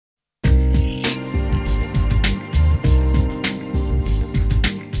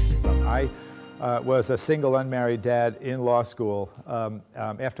was a single unmarried dad in law school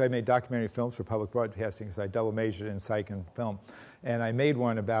after I made documentary films for public broadcasting, because I double majored in psych and film. And I made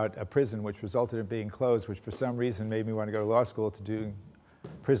one about a prison which resulted in being closed, which for some reason made me want to go to law school to do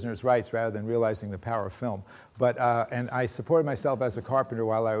prisoners' rights rather than realizing the power of film. But, and I supported myself as a carpenter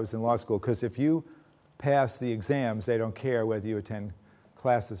while I was in law school, because if you pass the exams, they don't care whether you attend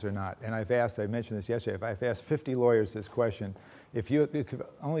classes or not. And I've asked, I mentioned this yesterday, I've asked 50 lawyers this question: if you could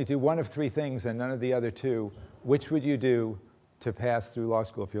only do one of three things and none of the other two, which would you do to pass through law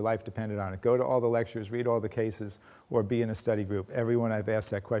school if your life depended on it? Go to all the lectures, read all the cases, or be in a study group. Everyone I've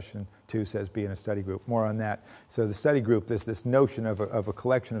asked that question to says be in a study group. More on that. So the study group, there's this notion of a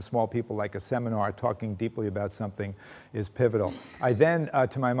collection of small people, like a seminar, talking deeply about something, is pivotal. I then,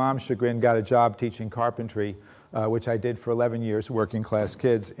 to my mom's chagrin, got a job teaching carpentry, which I did for 11 years, working class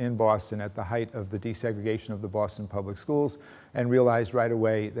kids in Boston at the height of the desegregation of the Boston public schools, and realized right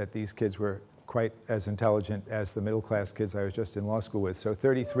away that these kids were quite as intelligent as the middle class kids I was just in law school with. So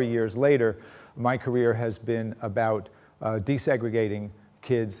 33 years later, my career has been about desegregating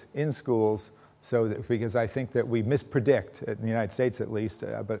kids in schools, so that, because I think that we mispredict, in the United States at least,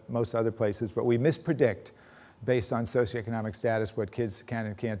 but most other places, but we mispredict based on socioeconomic status what kids can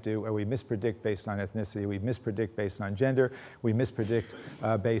and can't do, or we mispredict based on ethnicity, we mispredict based on gender, we mispredict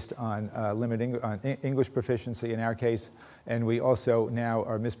based on English proficiency in our case, and we also now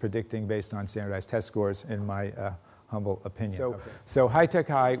are mispredicting based on standardized test scores, in my humble opinion. So High Tech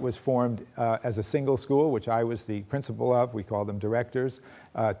High was formed as a single school, which I was the principal of. We call them directors.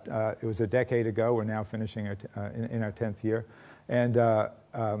 It was a decade ago. We're now finishing in our 10th year.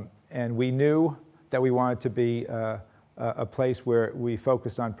 And we knew that we wanted to be a place where we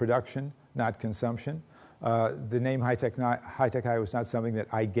focused on production, not consumption. The name High Tech High was not something that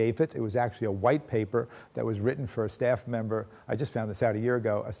I gave it. It was actually a white paper that was written for a staff member. I just found this out a year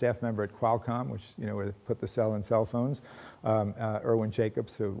ago. A staff member at Qualcomm, which, you know, where they put the cell in cell phones. Irwin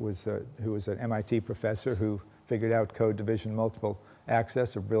Jacobs, who was an MIT professor who figured out code division multiple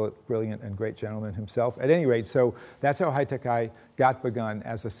access, a brilliant and great gentleman himself. At any rate, so that's how High Tech High got begun,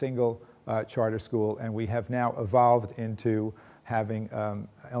 as a single charter school, and we have now evolved into having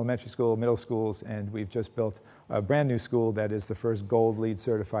elementary school, middle schools, and we've just built a brand new school that is the first gold LEED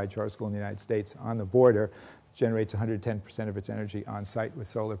certified charter school in the United States on the border, generates 110% of its energy on site with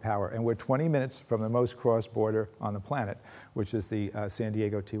solar power. And we're 20 minutes from the most crossed border on the planet, which is the San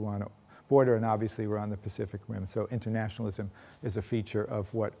Diego-Tijuana border, and obviously we're on the Pacific Rim, so internationalism is a feature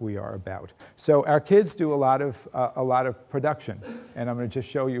of what we are about. So our kids do a lot of production, and I'm going to just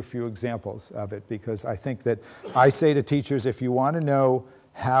show you a few examples of it, because I think that I say to teachers, if you want to know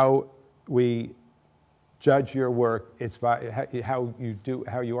how we judge your work, it's by how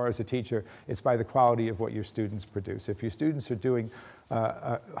you are as a teacher, it's by the quality of what your students produce. If your students are doing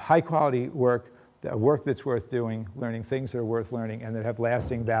high quality work, work that's worth doing, learning things that are worth learning and that have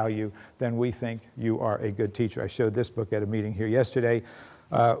lasting value, then we think you are a good teacher. I showed this book at a meeting here yesterday,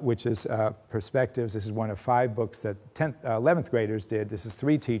 which is Perspectives. This is one of 5 books that 11th graders did. This is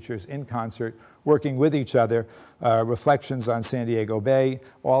 3 teachers in concert, working with each other, reflections on San Diego Bay,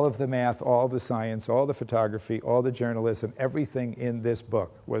 all of the math, all of the science, all the photography, all the journalism, everything in this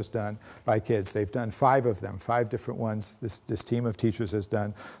book was done by kids. They've done 5 of them, 5 different ones this team of teachers has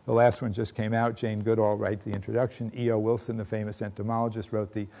done. The last one just came out. Jane Goodall wrote the introduction. E.O. Wilson, the famous entomologist,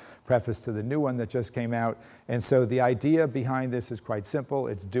 wrote the preface to the new one that just came out. And so the idea behind this is quite simple.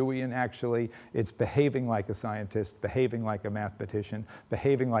 It's Deweyan, actually. It's behaving like a scientist, behaving like a mathematician,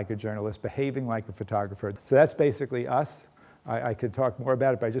 behaving like a journalist, behaving like a photographer. So that's basically us. I could talk more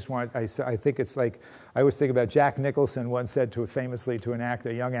about it, but I just want, I think it's like, I always think about Jack Nicholson once said famously to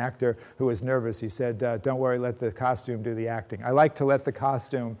a young actor who was nervous, he said, don't worry, let the costume do the acting. I like to let the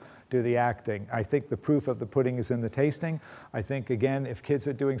costume do the acting. I think the proof of the pudding is in the tasting. I think, again, if kids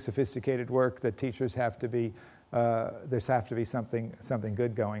are doing sophisticated work, that teachers have to be there's have to be something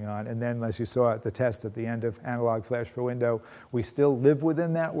good going on. And then, as you saw at the test at the end of Analog Flash for Window, we still live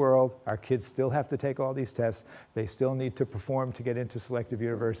within that world. Our kids still have to take all these tests. They still need to perform to get into selective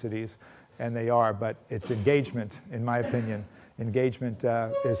universities, and they are. But it's engagement, in my opinion. Engagement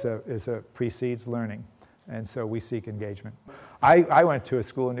precedes learning, and so we seek engagement. I went to a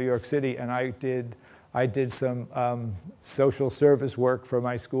school in New York City, and I did some social service work for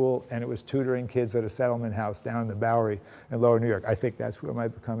my school, and it was tutoring kids at a settlement house down in the Bowery in Lower New York. I think that's where my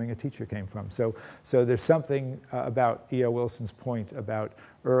becoming a teacher came from. So there's something about E.O. Wilson's point about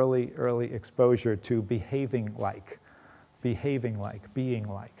early exposure to behaving like, being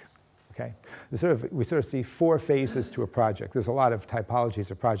like. Okay? okay? We sort of see 4 phases to a project. There's a lot of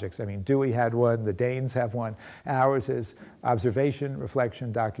typologies of projects. I mean, Dewey had one, the Danes have one. Ours is observation,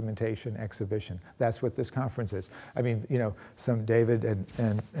 reflection, documentation, exhibition. That's what this conference is. I mean, you know, David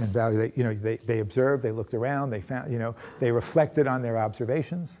and Valerie, they observed, they looked around, they found, they reflected on their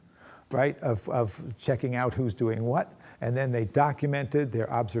observations, right, of checking out who's doing what. And then they documented their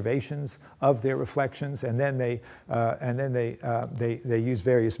observations of their reflections, and then they used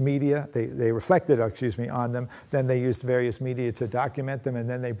various media. They reflected, excuse me, on them. Then they used various media to document them, and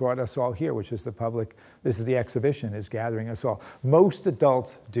then they brought us all here, which is the public. This is the exhibition, is gathering us all. Most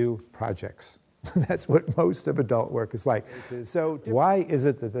adults do projects. That's what most of adult work is like. So why is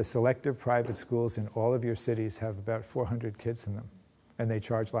it that the selective private schools in all of your cities have about 400 kids in them? And they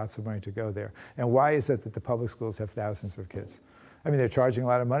charge lots of money to go there. And why is it that the public schools have thousands of kids? I mean, they're charging a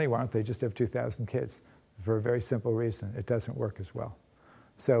lot of money, why don't they just have 2,000 kids? For a very simple reason, it doesn't work as well.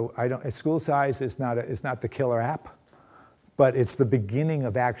 So school size is not the killer app, but it's the beginning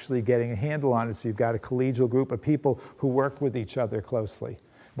of actually getting a handle on it. So you've got a collegial group of people who work with each other closely.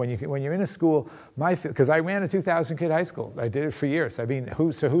 When you're in a school, because I ran a 2,000 kid high school, I did it for years. I mean,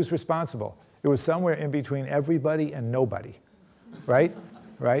 who's responsible? It was somewhere in between everybody and nobody. Right?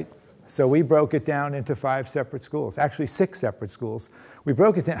 Right? So we broke it down into 5 separate schools, actually 6 separate schools. We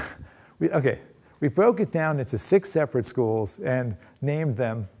broke it down, we broke it down into 6 separate schools and named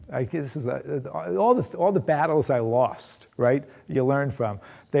them. This is all the battles I lost, right? You learn from.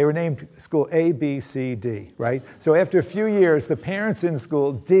 They were named school A, B, C, D, right? So after a few years, the parents in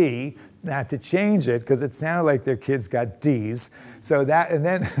school D, not to change it because it sounded like their kids got D's. So and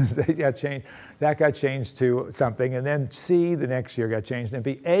then they got changed. That got changed to something, and then C the next year got changed, and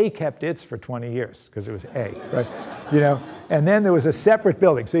B. A kept its for 20 years because it was A, right? And then there was a separate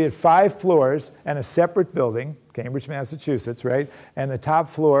building. So you had 5 floors and a separate building, Cambridge, Massachusetts, right? And the top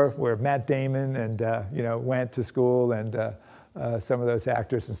floor where Matt Damon and went to school, and some of those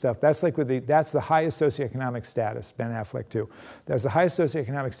actors and stuff. That's that's the highest socioeconomic status. Ben Affleck too. That's the highest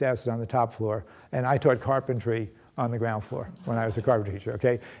socioeconomic status on the top floor, and I taught carpentry on the ground floor when I was a carpentry teacher,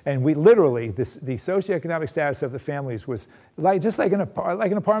 okay? And we literally, the socioeconomic status of the families was just like an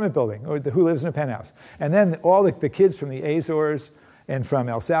apartment building, or who lives in a penthouse. And then all the kids from the Azores and from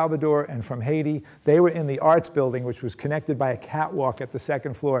El Salvador and from Haiti, they were in the arts building, which was connected by a catwalk at the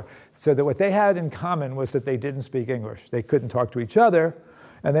 2nd floor, so that what they had in common was that they didn't speak English. They couldn't talk to each other,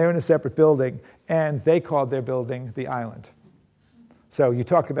 and they were in a separate building, and they called their building the Island. So you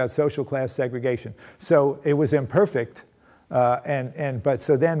talk about social class segregation. So it was imperfect, but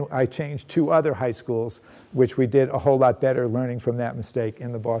so then I changed 2 other high schools, which we did a whole lot better learning from that mistake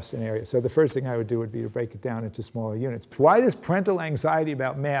in the Boston area. So the first thing I would do would be to break it down into smaller units. Why does parental anxiety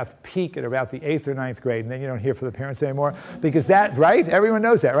about math peak at about the 8th or 9th grade, and then you don't hear from the parents anymore? Because right? Everyone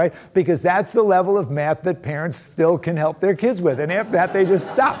knows that, right? Because that's the level of math that parents still can help their kids with, and after that they just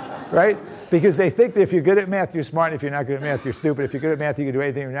stop, right? Because they think that if you're good at math, you're smart, and if you're not good at math, you're stupid. If you're good at math, you can do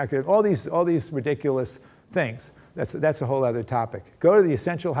anything. You're not good at all these ridiculous things. That's a whole other topic. Go to the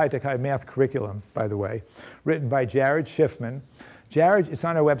Essential High-Tech High Math Curriculum, by the way, written by Jared Schiffman. Jared, it's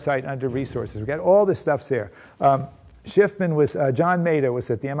on our website under resources. We've got all this stuff there. Schiffman was, John Maida was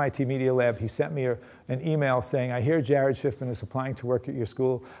at the MIT Media Lab. He sent me an email saying, I hear Jared Schiffman is applying to work at your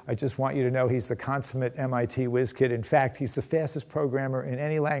school. I just want you to know he's the consummate MIT whiz kid. In fact, he's the fastest programmer in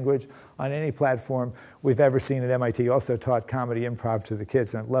any language on any platform we've ever seen at MIT. He also taught comedy improv to the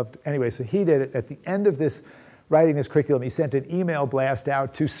kids, and I loved, anyway, so he did it. At the end of this, writing this curriculum, he sent an email blast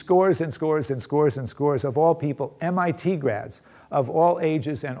out to scores and scores and scores and scores of all people, MIT grads, of all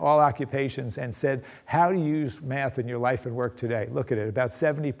ages and all occupations, and said, how do you use math in your life and work today? Look at it. About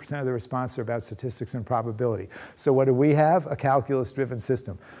 70% of the responses are about statistics and probability. So what do we have? A calculus-driven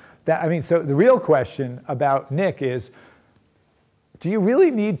system. So the real question about Nick is, do you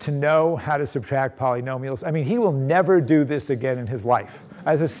really need to know how to subtract polynomials? I mean, he will never do this again in his life.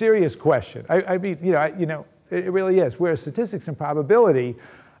 That's a serious question. It really is. Whereas statistics and probability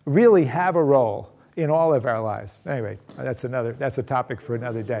really have a role in all of our lives. Anyway, that's a topic for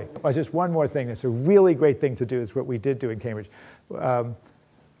another day. Just one more thing that's a really great thing to do is what we did do in Cambridge.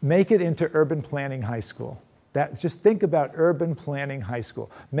 Make it into urban planning high school. Just think about urban planning high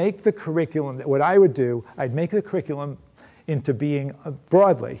school. Make the curriculum, what I would do, I'd make the curriculum into being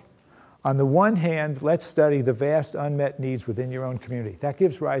broadly On the one hand, let's study the vast unmet needs within your own community. That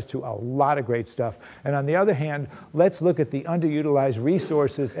gives rise to a lot of great stuff. And on the other hand, let's look at the underutilized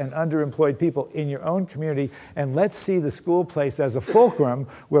resources and underemployed people in your own community, and let's see the school place as a fulcrum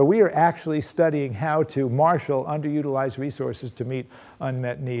where we are actually studying how to marshal underutilized resources to meet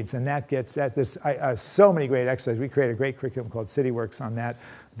unmet needs. And that gets at this, so many great exercises. We create a great curriculum called CityWorks on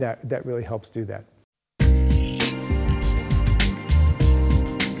that really helps do that.